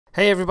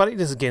Hey everybody,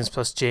 this is Games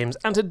Plus James,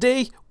 and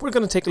today we're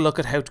going to take a look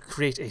at how to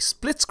create a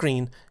split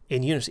screen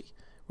in Unity.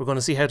 We're going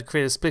to see how to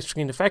create a split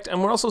screen effect, and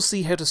we'll also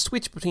see how to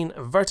switch between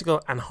a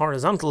vertical and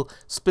horizontal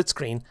split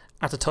screen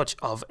at the touch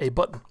of a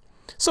button.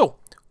 So,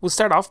 we'll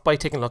start off by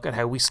taking a look at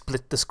how we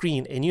split the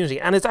screen in Unity,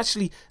 and it's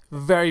actually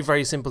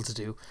very simple to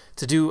do.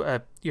 To do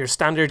your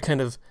standard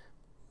kind of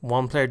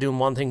one player doing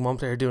one thing, one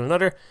player doing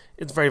another,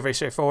 it's very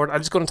straightforward.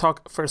 I'm just going to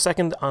talk for a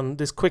second on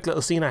this quick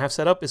little scene I have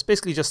set up. It's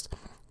basically just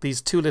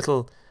these two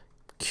little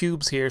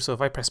cubes here. So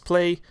if I press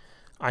play,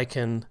 I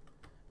can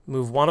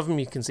move one of them.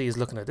 You can see he's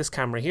looking at this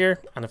camera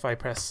here, and if I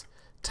press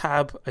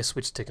tab, I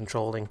switch to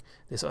controlling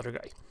this other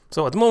guy.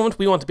 So at the moment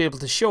we want to be able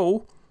to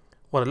show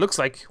what it looks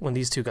like when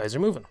these two guys are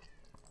moving.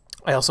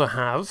 I also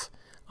have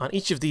on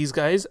each of these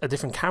guys a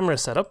different camera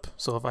setup.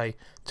 So if I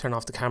turn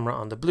off the camera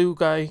on the blue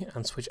guy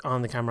and switch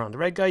on the camera on the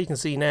red guy, you can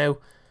see now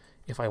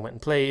if I went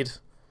and played,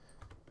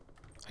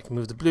 I can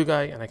move the blue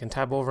guy and I can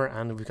tab over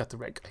and we've got the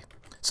red guy.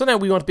 So now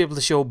we want to be able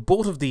to show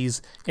both of these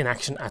in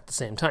action at the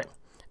same time.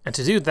 And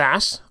to do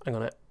that, I'm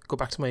going to go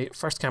back to my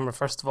first camera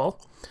first of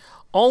all.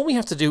 All we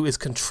have to do is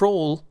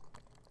control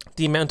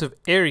the amount of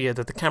area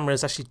that the camera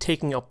is actually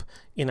taking up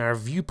in our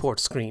viewport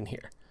screen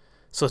here.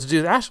 So to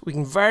do that, we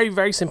can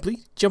very simply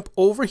jump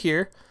over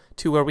here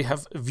to where we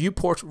have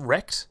viewport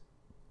rect.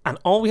 And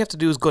all we have to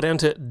do is go down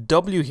to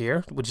W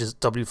here, which is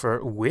W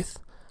for width,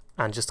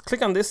 and just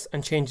click on this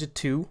and change it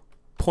to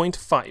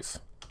 0.5.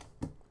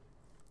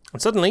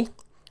 And suddenly,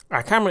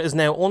 our camera is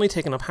now only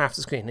taking up half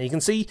the screen. Now you can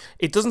see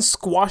it doesn't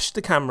squash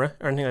the camera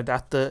or anything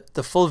like that.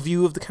 The full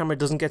view of the camera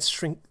doesn't get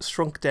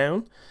shrunk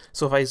down.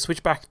 So if I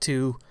switch back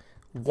to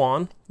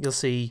 1, you'll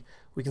see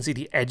we can see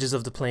the edges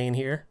of the plane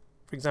here,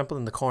 for example,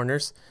 in the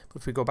corners.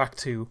 But if we go back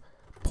to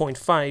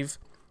 0.5,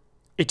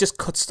 it just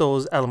cuts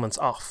those elements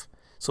off.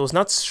 So it's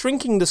not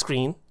shrinking the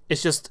screen,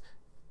 it's just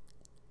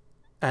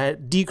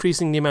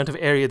decreasing the amount of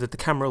area that the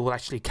camera will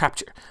actually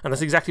capture. And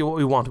that's exactly what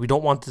we want. We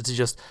don't want it to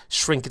just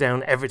shrink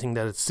down everything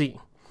that it's seeing.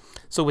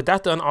 So with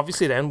that done,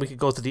 obviously then we could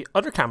go to the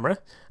other camera,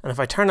 and if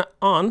I turn it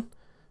on,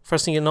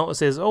 first thing you'll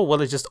notice is, oh,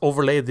 well, it just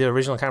overlaid the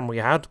original camera we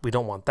had. We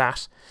don't want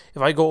that.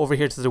 If I go over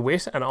here to the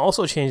width and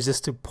also change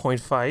this to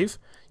 0.5,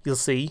 you'll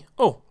see,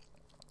 oh,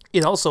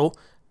 it also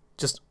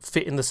just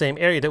fit in the same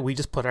area that we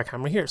just put our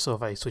camera here. So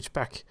if I switch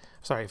back,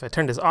 sorry, if I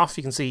turn this off,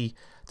 you can see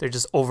they're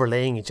just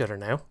overlaying each other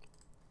now.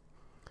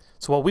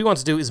 So what we want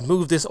to do is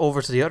move this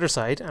over to the other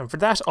side, and for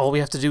that all we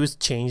have to do is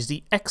change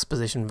the X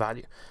position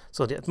value.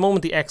 So at the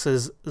moment the X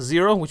is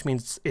 0, which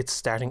means it's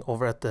starting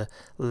over at the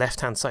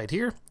left hand side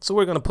here. So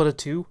we're going to put it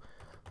to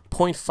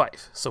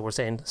 0.5. So we're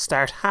saying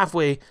start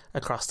halfway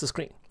across the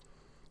screen.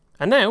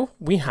 And now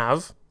we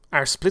have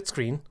our split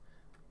screen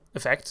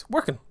effect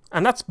working.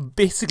 And that's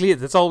basically it.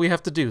 That's all we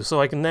have to do.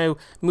 So I can now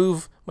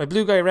move my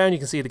blue guy around. You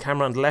can see the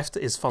camera on the left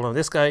is following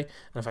this guy. And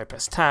if I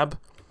press tab,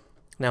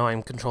 now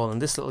I'm controlling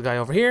this little guy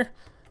over here.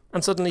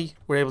 And suddenly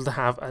we're able to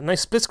have a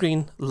nice split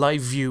screen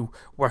live view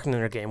working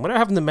in our game without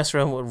having to mess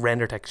around with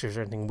render textures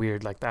or anything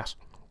weird like that.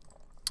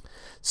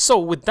 So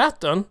with that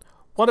done,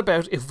 what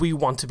about if we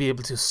want to be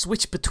able to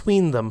switch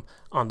between them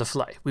on the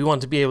fly? We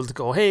want to be able to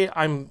go, hey,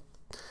 I'm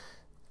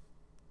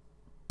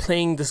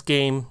playing this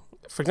game.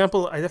 For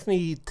example, I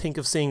definitely think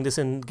of seeing this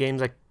in games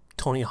like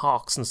Tony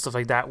Hawk's and stuff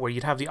like that, where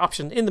you'd have the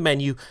option in the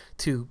menu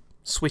to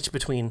switch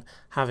between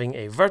having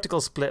a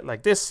vertical split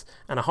like this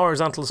and a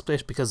horizontal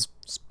split, because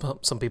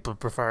some people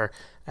prefer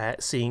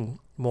seeing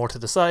more to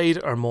the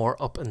side or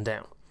more up and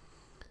down.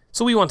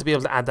 So we want to be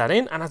able to add that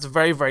in, and that's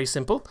very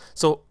simple.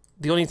 So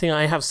the only thing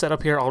I have set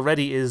up here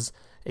already is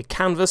a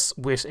canvas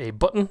with a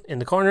button in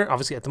the corner.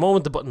 Obviously at the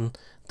moment the button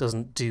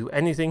doesn't do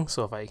anything,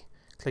 so if I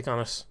click on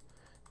it,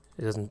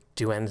 it doesn't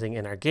do anything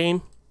in our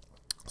game.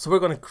 So we're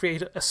going to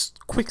create a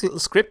quick little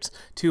script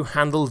to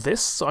handle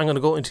this. So I'm going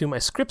to go into my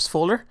scripts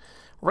folder,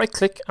 right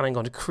click, and I'm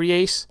going to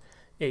create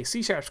a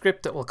C#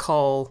 script that we'll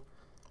call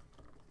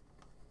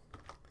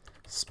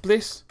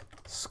split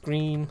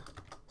screen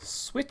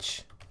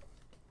switch.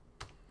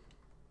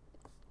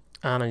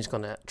 And I'm just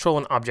going to throw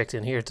an object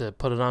in here to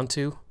put it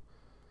onto.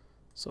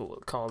 So we'll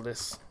call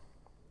this,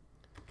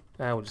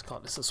 we'll just call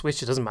this a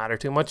switch. It doesn't matter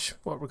too much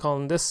what we're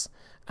calling this.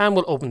 And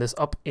we'll open this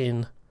up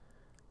in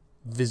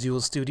Visual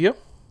Studio.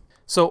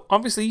 So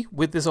obviously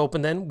with this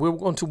open then, we're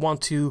going to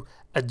want to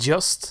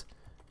adjust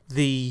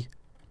the,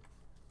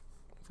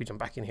 if we jump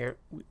back in here,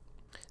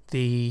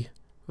 the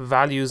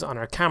values on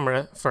our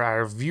camera for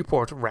our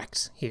viewport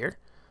rect here.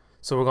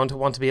 So we're going to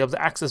want to be able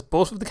to access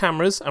both of the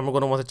cameras, and we're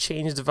going to want to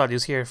change the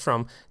values here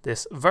from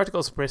this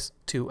vertical split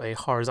to a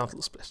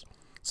horizontal split.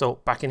 So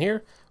back in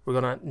here, we're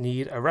going to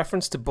need a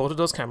reference to both of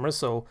those cameras.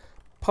 So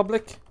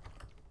public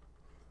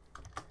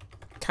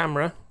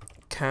camera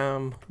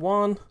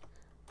cam1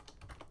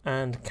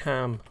 and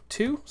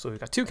cam2. So we've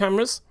got two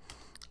cameras,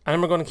 and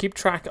then we're going to keep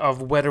track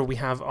of whether we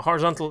have a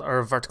horizontal or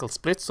a vertical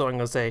split. So I'm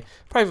going to say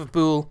private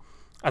bool.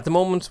 At the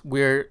moment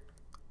we're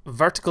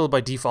vertical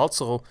by default,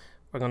 so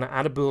we're going to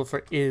add a bool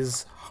for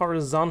is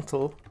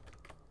horizontal.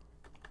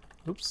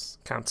 Oops,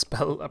 can't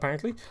spell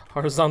apparently.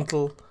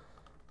 Horizontal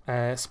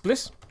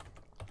split.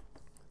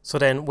 So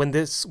then when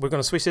this, we're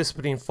going to switch this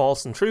between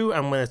false and true,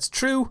 and when it's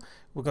true,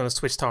 we're going to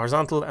switch to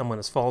horizontal, and when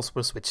it's false,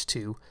 we'll switch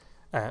to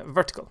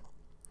vertical.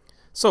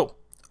 So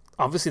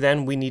obviously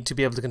then we need to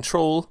be able to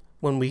control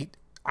when we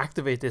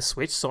activate this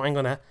switch. So I'm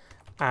going to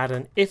add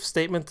an if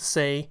statement to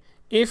say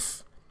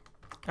if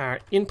our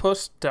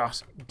input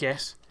dot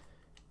get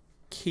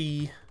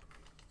key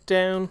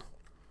down,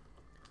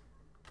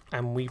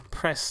 and we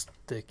press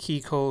the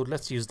key code,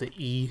 let's use the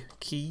E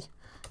key.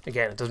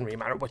 Again, it doesn't really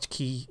matter which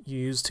key you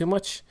use too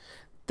much.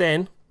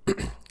 Then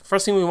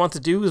first thing we want to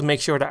do is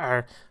make sure that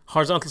our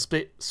horizontal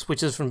split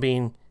switches from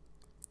being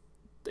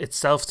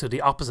itself to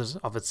the opposite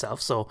of itself.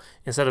 So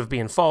instead of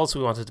being false,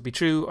 we want it to be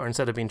true, or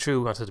instead of being true,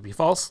 we want it to be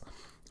false.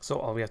 So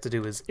all we have to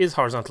do is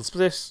horizontal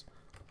split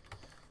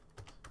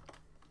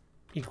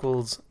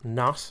equals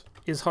not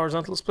is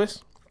horizontal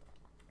split.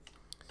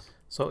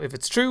 So if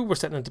it's true, we're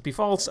setting it to be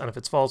false, and if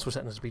it's false, we're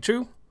setting it to be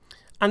true.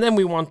 And then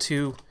we want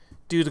to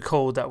do the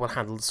code that will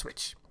handle the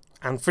switch.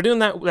 And for doing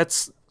that,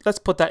 let's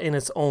put that in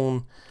its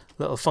own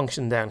little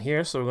function down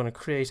here. So we're going to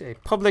create a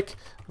public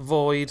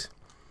void,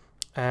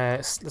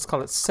 let's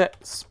call it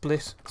set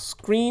split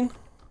screen.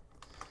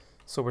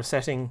 So we're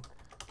setting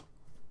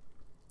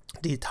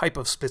the type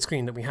of split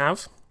screen that we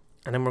have,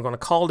 and then we're going to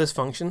call this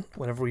function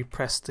whenever we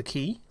press the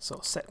key.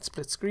 So set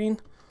split screen.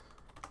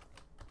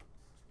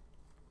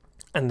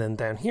 And then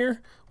down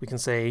here we can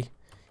say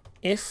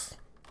if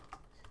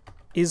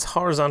is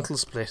horizontal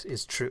split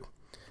is true.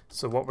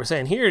 So what we're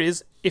saying here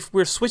is if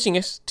we're switching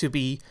it to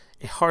be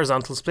a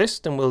horizontal split,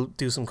 then we'll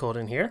do some code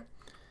in here.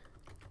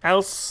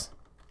 Else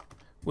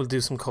we'll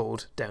do some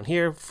code down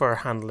here for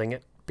handling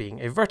it being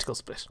a vertical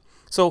split.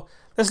 So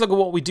let's look at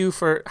what we do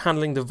for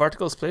handling the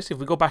vertical split. If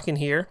we go back in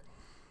here,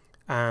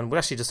 and we'll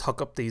actually just hook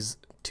up these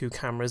two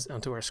cameras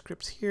onto our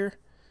script here.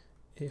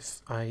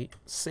 If I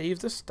save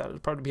this, that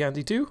would probably be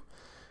handy too.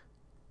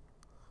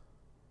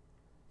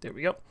 There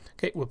we go.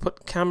 Okay, we'll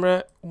put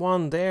camera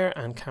 1 there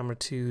and camera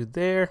 2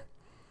 there.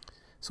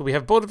 So we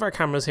have both of our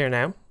cameras here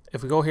now.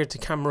 If we go here to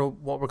camera,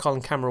 what we're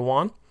calling camera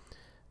 1,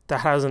 that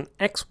has an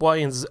x,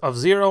 y of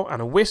 0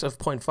 and a width of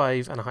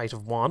 0.5 and a height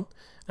of 1.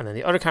 And then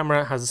the other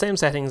camera has the same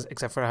settings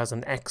except for it has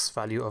an x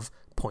value of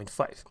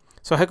 0.5.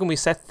 So how can we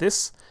set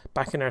this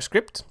back in our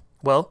script?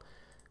 Well,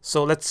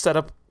 so let's set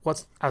up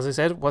what's, as I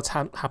said, what's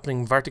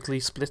happening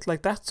vertically split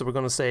like that. So we're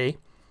going to say,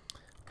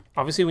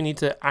 obviously we need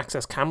to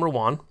access camera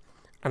 1.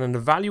 And then the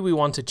value we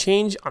want to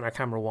change on our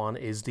camera 1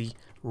 is the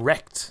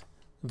rect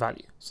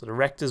value. So the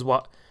rect is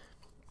what,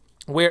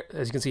 where,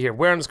 as you can see here,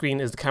 where on the screen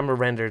is the camera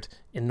rendered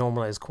in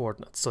normalized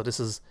coordinates. So this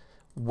is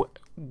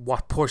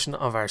what portion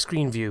of our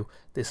screen view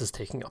this is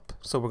taking up.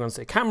 So we're going to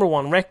say camera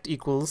 1 rect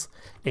equals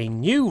a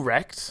new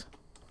rect.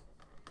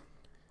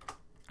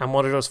 And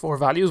what are those 4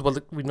 values? Well,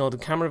 we know the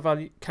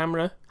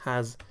camera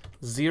has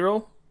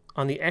 0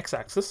 on the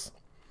x-axis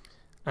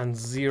and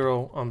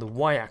 0 on the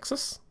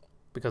y-axis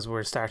because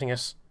we're starting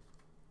it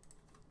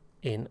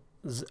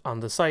on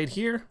the side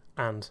here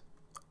and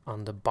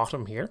on the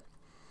bottom here.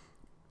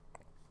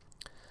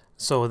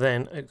 So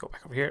then go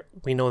back over here.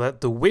 We know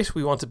that the width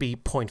we want to be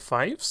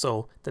 0.5.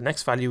 So the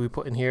next value we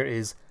put in here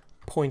is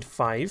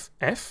 0.5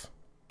 f,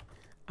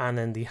 and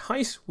then the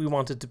height we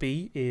want it to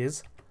be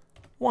is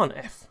 1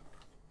 f.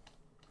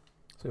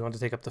 So we want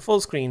to take up the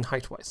full screen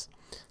height wise.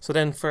 So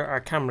then for our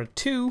camera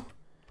 2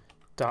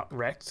 dot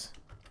rect,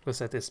 we'll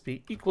set this to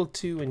be equal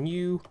to a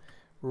new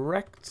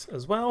rect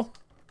as well.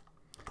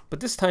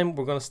 But this time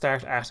we're going to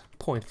start at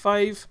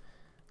 0.5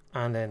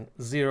 and then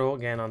 0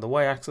 again on the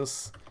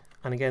y-axis.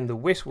 And again, the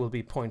width will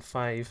be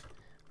 0.5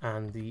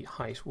 and the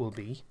height will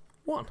be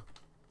 1.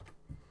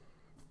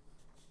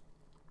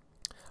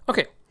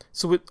 Okay,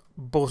 so with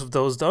both of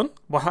those done,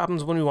 what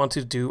happens when we want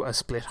to do a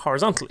split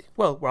horizontally?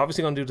 Well, we're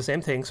obviously going to do the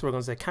same thing. So we're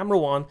going to say camera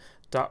 1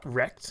 dot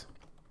rect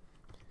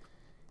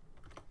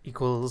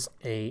equals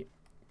a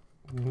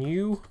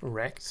new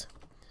rect,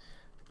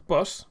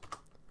 but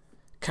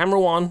camera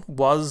 1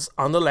 was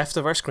on the left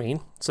of our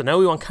screen, so now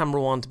we want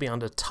camera 1 to be on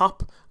the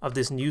top of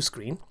this new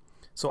screen.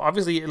 So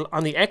obviously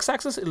on the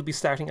x-axis it'll be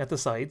starting at the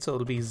side, so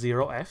it'll be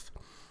 0f.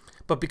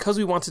 But because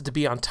we want it to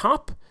be on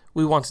top,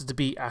 we want it to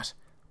be at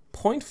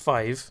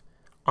 0.5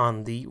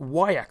 on the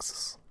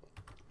y-axis.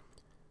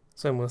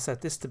 So I'm going to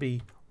set this to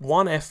be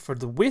 1f for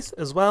the width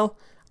as well,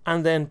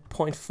 and then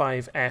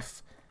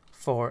 0.5f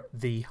for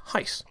the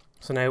height.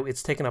 So now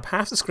it's taken up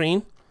half the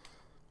screen,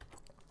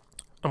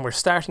 and we're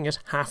starting it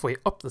halfway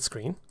up the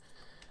screen.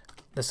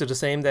 Let's do the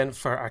same then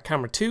for our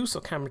camera 2. So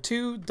camera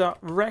 2 dot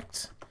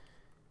rect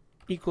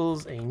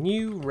equals a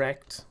new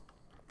rect.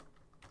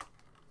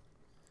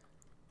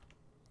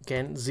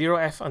 Again,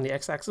 0f on the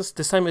x-axis.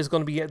 This time it's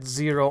going to be at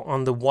 0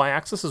 on the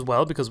y-axis as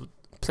well, because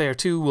player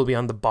 2 will be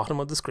on the bottom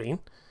of the screen.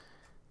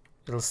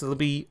 It'll still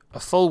be a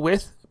full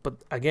width, but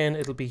again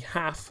it'll be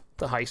half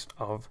the height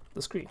of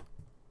the screen.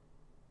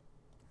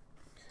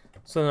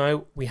 So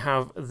now we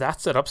have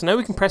that set up. So now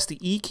we can press the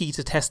E key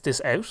to test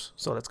this out.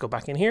 So let's go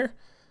back in here,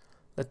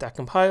 let that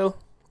compile.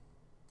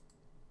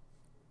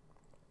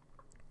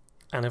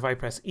 And if I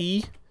press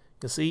E,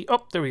 you'll see,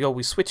 oh, there we go.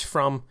 We switch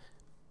from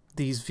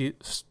these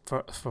views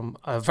from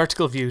a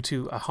vertical view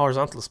to a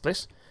horizontal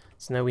split.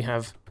 So now we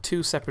have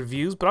two separate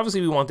views, but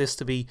obviously we want this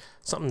to be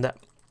something that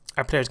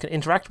our players can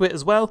interact with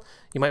as well.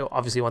 You might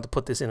obviously want to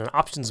put this in an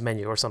options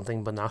menu or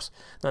something, but not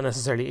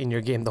necessarily in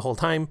your game the whole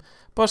time.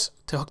 But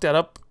to hook that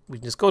up, we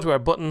can just go to our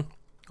button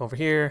over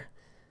here,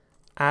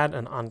 add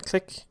an on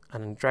click,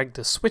 and then drag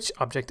the switch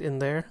object in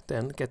there,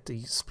 then get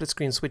the split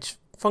screen switch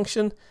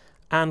function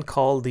and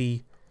call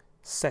the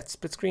set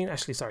split screen.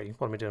 Actually, sorry,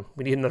 what am I doing?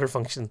 We need another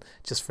function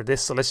just for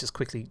this, so let's just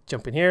quickly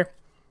jump in here.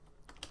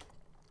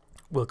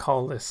 We'll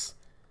call this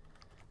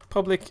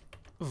public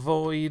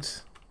void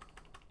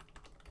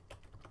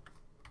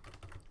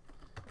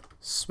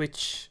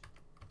switch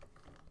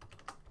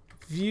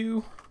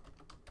view,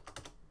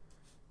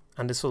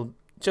 and this will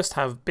just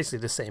have basically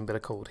the same bit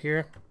of code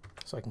here.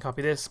 So I can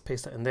copy this,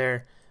 paste that in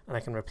there, and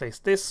I can replace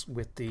this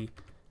with the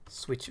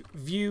switch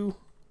view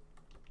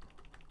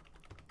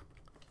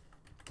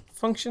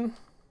function,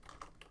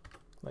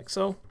 like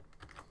so.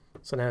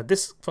 So now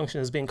this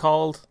function is being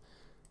called,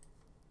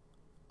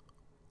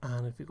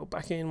 and if we go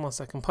back in once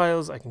that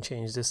compiles, I can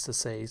change this to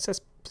say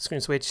set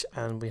screen switch,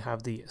 and we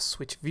have the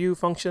switch view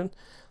function.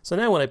 So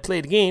now when I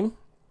play the game,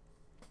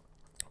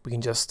 we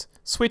can just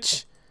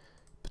switch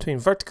between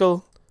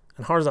vertical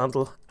and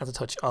horizontal at the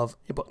touch of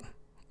a button.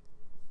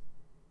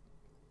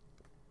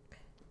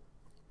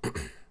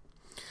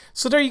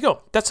 So there you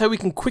go. That's how we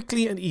can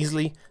quickly and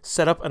easily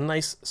set up a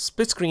nice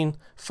split screen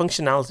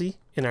functionality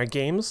in our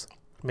games.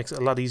 It makes it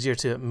a lot easier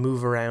to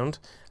move around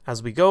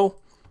as we go.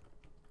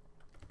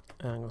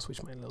 I'm going to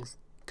switch my little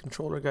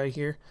controller guy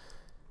here.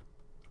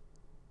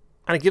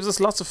 And it gives us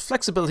lots of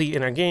flexibility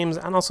in our games,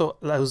 and also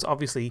allows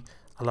obviously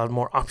a lot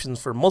more options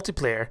for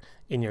multiplayer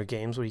in your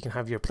games, where you can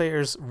have your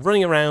players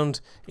running around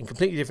in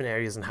completely different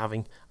areas and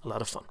having a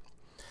lot of fun.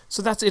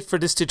 So that's it for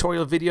this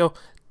tutorial video.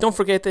 Don't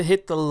forget to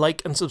hit the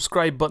like and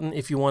subscribe button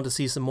if you want to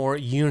see some more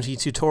Unity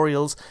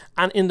tutorials.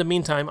 And in the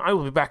meantime, I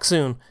will be back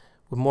soon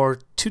with more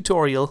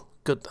tutorial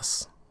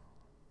goodness.